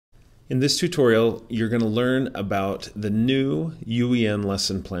In this tutorial, you're going to learn about the new UEN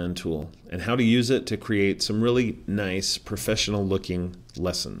Lesson Plan Tool and how to use it to create some really nice professional looking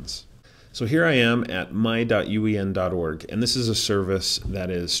lessons. So here I am at my.uen.org, and this is a service that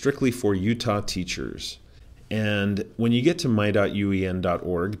is strictly for Utah teachers. And when you get to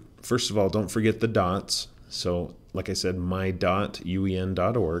my.uen.org, first of all, don't forget the dots. So like I said,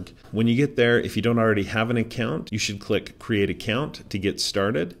 my.uen.org. When you get there, if you don't already have an account, you should click Create Account to get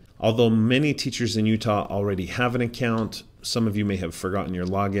started. Although many teachers in Utah already have an account, some of you may have forgotten your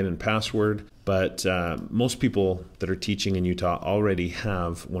login and password, but most people that are teaching in Utah already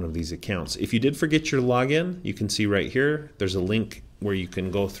have one of these accounts. If you did forget your login, you can see right here, there's a link where you can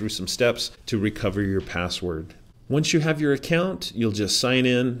go through some steps to recover your password. Once you have your account, you'll just sign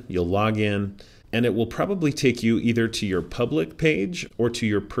in, you'll log in, and it will probably take you either to your public page or to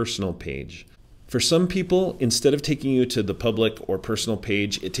your personal page. For some people, instead of taking you to the public or personal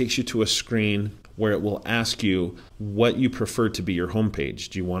page, it takes you to a screen where it will ask you what you prefer to be your home page.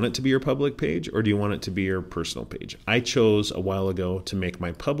 Do you want it to be your public page or do you want it to be your personal page? I chose a while ago to make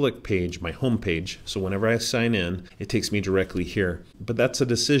my public page my home page, so whenever I sign in, it takes me directly here. But that's a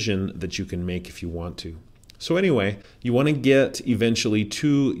decision that you can make if you want to. So anyway, you want to get eventually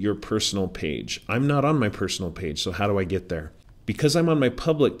to your personal page. I'm not on my personal page, so how do I get there? Because I'm on my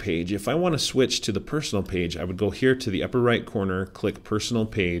public page, if I want to switch to the personal page, I would go here to the upper right corner, click Personal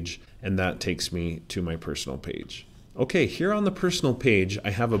Page, and that takes me to my personal page. Okay, here on the personal page, I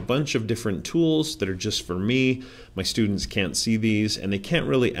have a bunch of different tools that are just for me. My students can't see these, and they can't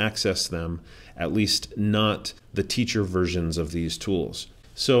really access them, at least not the teacher versions of these tools.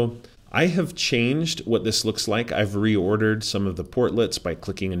 So I have changed what this looks like. I've reordered some of the portlets by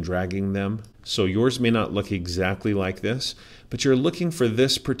clicking and dragging them. So yours may not look exactly like this, but you're looking for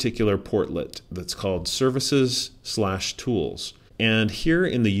this particular portlet that's called Services/Tools. And here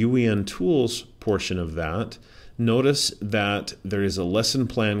in the UEN Tools portion of that, notice that there is a lesson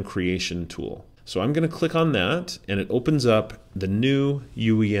plan creation tool. So I'm going to click on that, and it opens up the new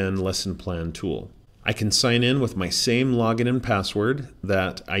UEN Lesson Plan Tool. I can sign in with my same login and password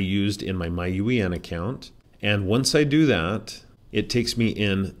that I used in my MyUEN account. And once I do that, it takes me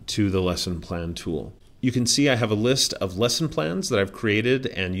in to the lesson plan tool. You can see I have a list of lesson plans that I've created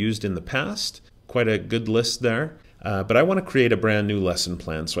and used in the past. Quite a good list there. But I want to create a brand new lesson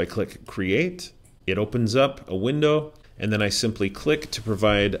plan. So I click Create. It opens up a window, and then I simply click to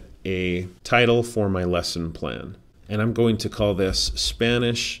provide a title for my lesson plan. And I'm going to call this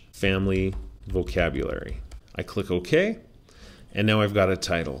Spanish Family Vocabulary. I click OK, and now I've got a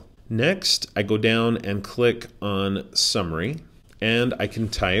title. Next, I go down and click on Summary, and I can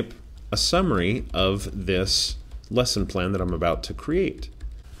type a summary of this lesson plan that I'm about to create.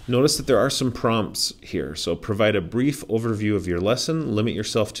 Notice that there are some prompts here. So provide a brief overview of your lesson, limit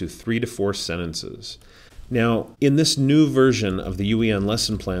yourself to 3 to 4 sentences. Now, in this new version of the UEN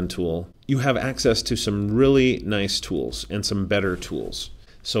Lesson Plan Tool, you have access to some really nice tools and some better tools.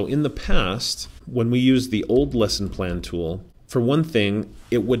 So in the past, when we used the old lesson plan tool, for one thing,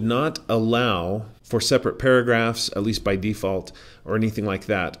 it would not allow for separate paragraphs, at least by default, or anything like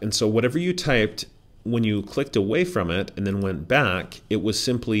that. And so whatever you typed, when you clicked away from it and then went back, it was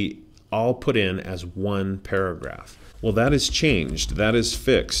simply all put in as one paragraph. Well, that is changed. That is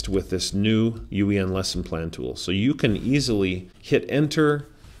fixed with this new UEN Lesson Plan Tool. So you can easily hit enter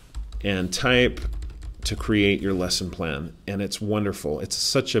and type to create your lesson plan, and it's wonderful. It's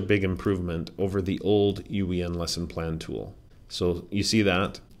such a big improvement over the old UEN Lesson Plan Tool. So you see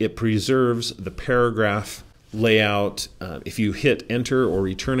that? It preserves the paragraph layout. If you hit enter or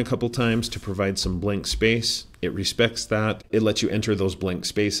return a couple times to provide some blank space, it respects that. It lets you enter those blank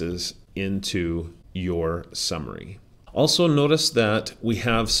spaces into your summary. Also notice that we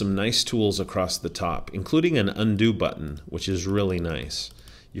have some nice tools across the top, including an undo button, which is really nice.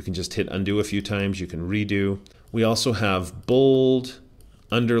 You can just hit undo a few times, you can redo. We also have bold,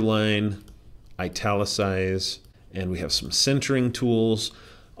 underline, italicize, and we have some centering tools,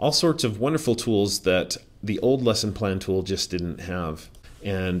 all sorts of wonderful tools that the old lesson plan tool just didn't have.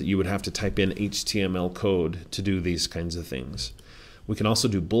 And you would have to type in HTML code to do these kinds of things. We can also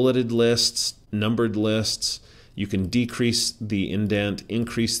do bulleted lists, numbered lists. You can decrease the indent,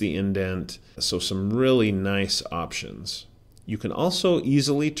 increase the indent. So some really nice options. You can also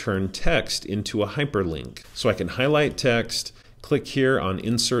easily turn text into a hyperlink. So I can highlight text, click here on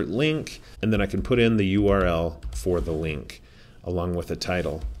Insert Link, and then I can put in the URL for the link along with a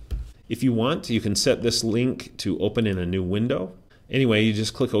title. If you want, you can set this link to open in a new window. Anyway, you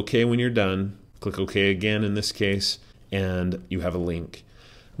just click OK when you're done. Click OK again in this case, and you have a link.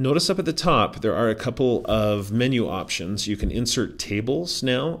 Notice up at the top there are a couple of menu options. You can insert tables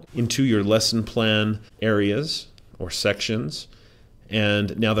now into your lesson plan areas or sections.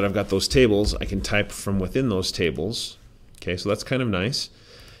 And now that I've got those tables, I can type from within those tables. Okay, so that's kind of nice.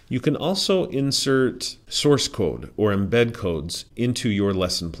 You can also insert source code or embed codes into your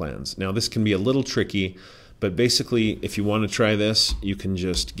lesson plans. Now this can be a little tricky, but basically if you want to try this, you can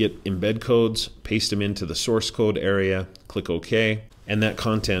just get embed codes, paste them into the source code area, click OK, and that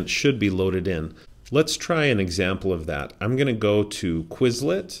content should be loaded in. Let's try an example of that. I'm going to go to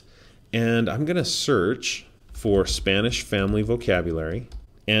Quizlet and I'm going to search for Spanish family vocabulary,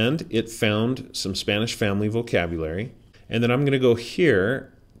 and it found some Spanish family vocabulary. And then I'm going to go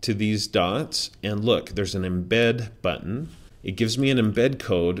here to these dots and look, there's an embed button. It gives me an embed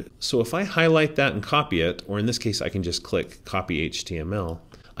code. So if I highlight that and copy it, or in this case I can just click copy HTML,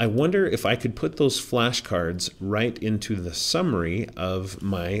 I wonder if I could put those flashcards right into the summary of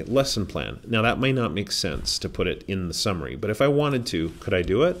my lesson plan. Now that may not make sense to put it in the summary, but if I wanted to, could I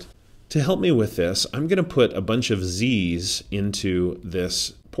do it? To help me with this, I'm going to put a bunch of Z's into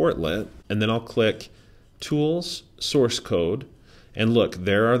this portlet, and then I'll click Tools, Source Code, and look,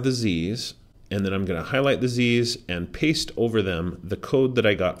 there are the Z's, and then I'm going to highlight the Z's and paste over them the code that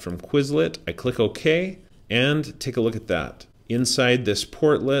I got from Quizlet. I click OK, and take a look at that. Inside this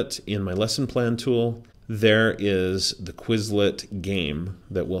portlet in my lesson plan tool, there is the Quizlet game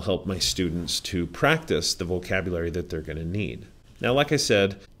that will help my students to practice the vocabulary that they're going to need. Now, like I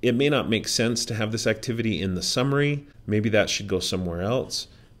said, it may not make sense to have this activity in the summary. Maybe that should go somewhere else,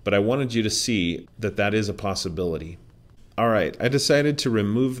 but I wanted you to see that that is a possibility. All right, I decided to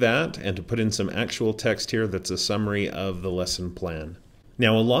remove that and to put in some actual text here that's a summary of the lesson plan.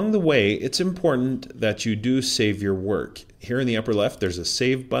 Now, along the way, it's important that you do save your work. Here in the upper left, there's a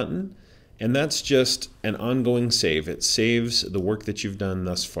save button, and that's just an ongoing save. It saves the work that you've done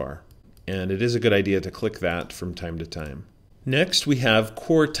thus far, and it is a good idea to click that from time to time. Next, we have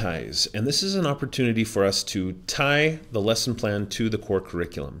core ties, and this is an opportunity for us to tie the lesson plan to the core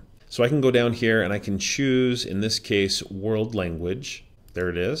curriculum. So I can go down here and I can choose, in this case, world language. There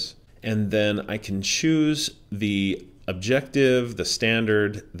it is. And then I can choose the objective, the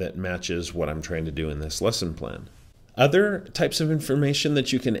standard that matches what I'm trying to do in this lesson plan. Other types of information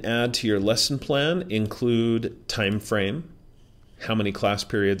that you can add to your lesson plan include time frame, how many class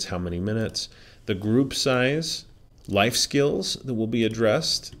periods, how many minutes, the group size, life skills that will be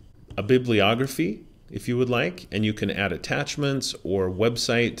addressed, a bibliography if you would like, and you can add attachments or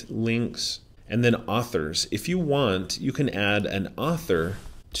website links, and then authors. If you want, you can add an author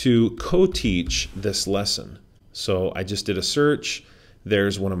to co-teach this lesson. So I just did a search,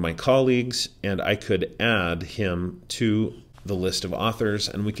 there's one of my colleagues, and I could add him to the list of authors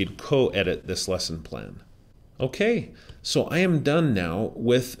and we could co-edit this lesson plan. Okay, so I am done now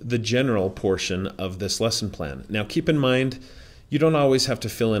with the general portion of this lesson plan. Now keep in mind, you don't always have to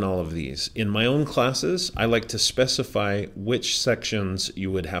fill in all of these. In my own classes, I like to specify which sections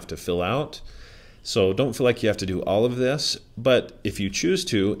you would have to fill out. So don't feel like you have to do all of this, but if you choose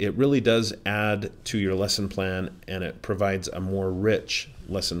to, it really does add to your lesson plan and it provides a more rich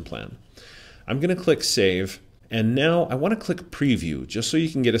lesson plan. I'm going to click Save. And now I want to click Preview, just so you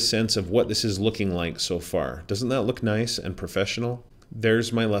can get a sense of what this is looking like so far. Doesn't that look nice and professional?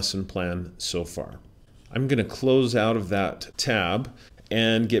 There's my lesson plan so far. I'm going to close out of that tab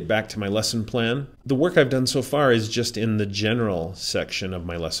and get back to my lesson plan. The work I've done so far is just in the general section of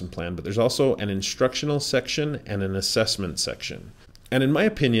my lesson plan, but there's also an instructional section and an assessment section. And in my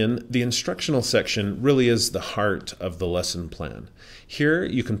opinion, the instructional section really is the heart of the lesson plan. Here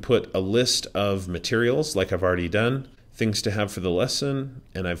you can put a list of materials like I've already done, things to have for the lesson,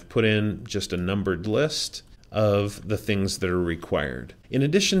 and I've put in just a numbered list of the things that are required. In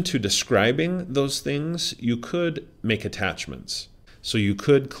addition to describing those things, you could make attachments. So you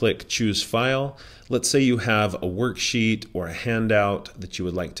could click Choose File. Let's say you have a worksheet or a handout that you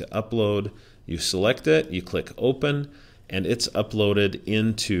would like to upload. You select it, you click Open, and it's uploaded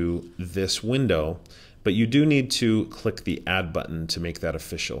into this window, but you do need to click the Add button to make that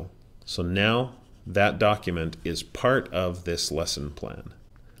official. So now that document is part of this lesson plan.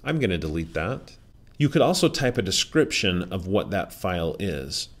 I'm going to delete that. You could also type a description of what that file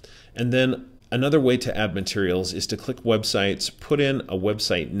is. And then another way to add materials is to click websites, put in a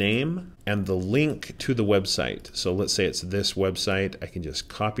website name and the link to the website. So let's say it's this website. I can just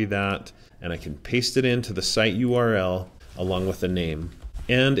copy that and I can paste it into the site URL along with the name.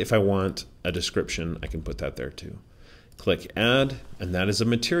 And if I want a description, I can put that there too. Click Add, and that is a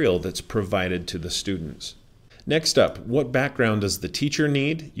material that's provided to the students. Next up, what background does the teacher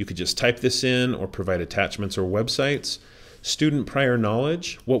need? You could just type this in or provide attachments or websites. student prior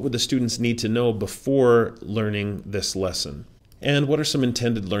knowledge. What would the students need to know before learning this lesson? And what are some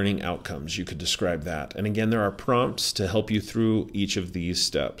intended learning outcomes? You could describe that. And again, there are prompts to help you through each of these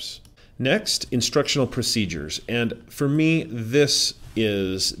steps. Next, instructional procedures. And for me, this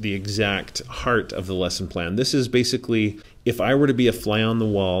is the exact heart of the lesson plan. This is basically, if I were to be a fly on the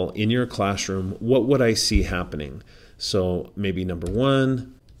wall in your classroom, what would I see happening? So maybe number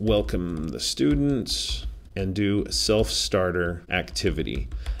 1, welcome the students and do a self-starter activity.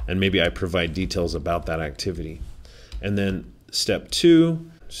 And maybe I provide details about that activity. And then step 2,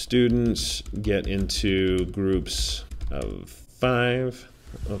 students get into groups of 5.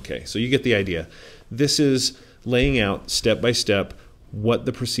 Okay, so you get the idea. This is laying out step by step what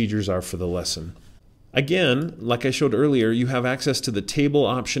the procedures are for the lesson. Again, like I showed earlier, you have access to the table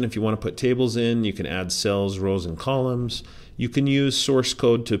option if you want to put tables in. You can add cells, rows, and columns. You can use source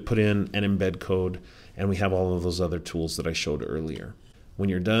code to put in an embed code, and we have all of those other tools that I showed earlier. When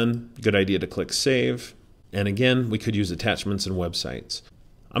you're done, good idea to click Save. And again, we could use attachments and websites.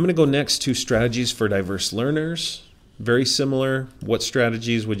 I'm going to go next to strategies for diverse learners. Very similar. What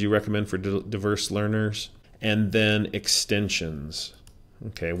strategies would you recommend for diverse learners? And then extensions.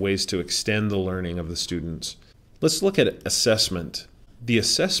 Okay, ways to extend the learning of the students. Let's look at assessment. The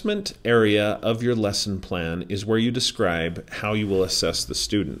assessment area of your lesson plan is where you describe how you will assess the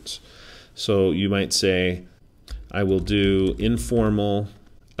students. So you might say, I will do informal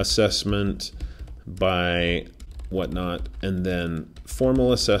assessment by whatnot, and then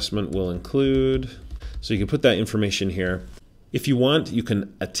formal assessment will include. So you can put that information here. If you want, you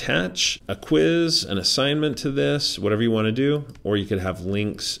can attach a quiz, an assignment to this, whatever you want to do, or you could have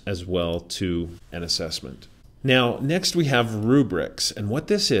links as well to an assessment. Now, next we have rubrics, and what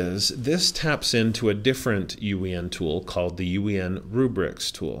this taps into a different UEN tool called the UEN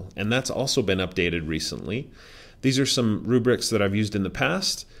Rubrics tool, and that's also been updated recently. These are some rubrics that I've used in the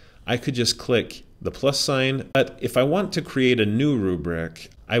past. I could just click the plus sign, but if I want to create a new rubric,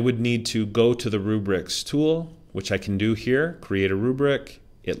 I would need to go to the rubrics tool, which I can do here, create a rubric.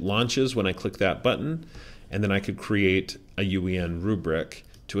 It launches when I click that button, and then I could create a UEN rubric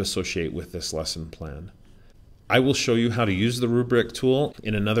to associate with this lesson plan. I will show you how to use the rubric tool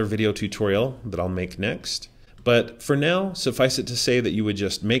in another video tutorial that I'll make next. But for now, suffice it to say that you would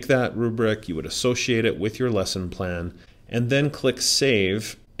just make that rubric, you would associate it with your lesson plan, and then click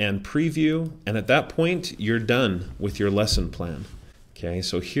Save and Preview, and at that point, you're done with your lesson plan. Okay,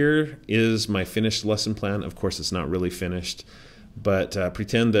 so here is my finished lesson plan. Of course, it's not really finished, but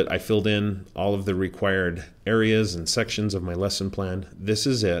pretend that I filled in all of the required areas and sections of my lesson plan. This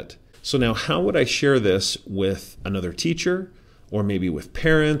is it. So now how would I share this with another teacher, or maybe with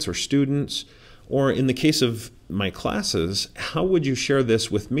parents or students, or in the case of my classes, how would you share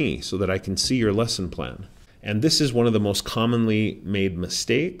this with me so that I can see your lesson plan? And this is one of the most commonly made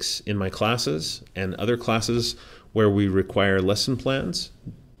mistakes in my classes and other classes where we require lesson plans.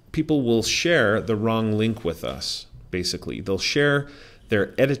 People will share the wrong link with us, basically. They'll share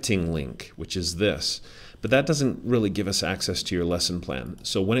their editing link, which is this, but that doesn't really give us access to your lesson plan.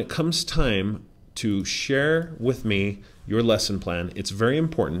 So when it comes time to share with me your lesson plan, it's very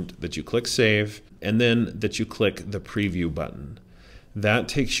important that you click Save and then that you click the Preview button. That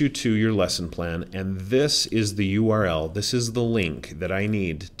takes you to your lesson plan, and this is the URL, this is the link that I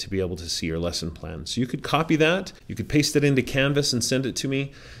need to be able to see your lesson plan. So you could copy that, you could paste it into Canvas and send it to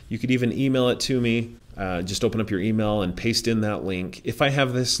me, you could even email it to me, just open up your email and paste in that link. If I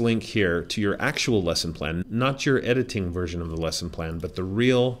have this link here to your actual lesson plan, not your editing version of the lesson plan, but the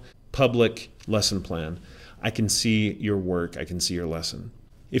real public lesson plan, I can see your work, I can see your lesson.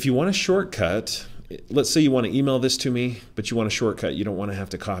 If you want a shortcut, let's say you want to email this to me, but you want a shortcut. You don't want to have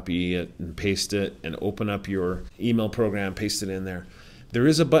to copy it and paste it and open up your email program, paste it in there. There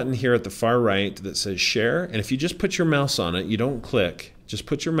is a button here at the far right that says Share, and if you just put your mouse on it, you don't click, just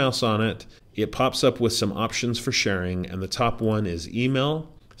put your mouse on it, it pops up with some options for sharing, and the top one is email.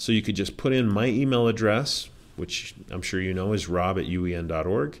 So you could just put in my email address, which I'm sure you know is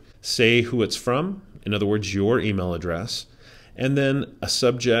rob@uen.org, say who it's from, in other words, your email address, and then a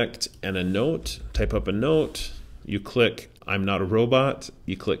subject and a note. Type up a note, you click I'm not a robot,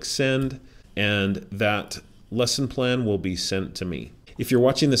 you click send, and that lesson plan will be sent to me. If you're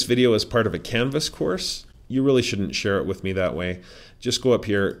watching this video as part of a Canvas course, you really shouldn't share it with me that way. Just go up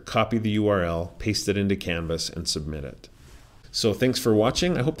here, copy the URL, paste it into Canvas, and submit it. So thanks for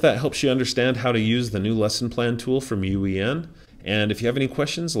watching. I hope that helps you understand how to use the new lesson plan tool from UEN. And if you have any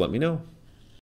questions, let me know.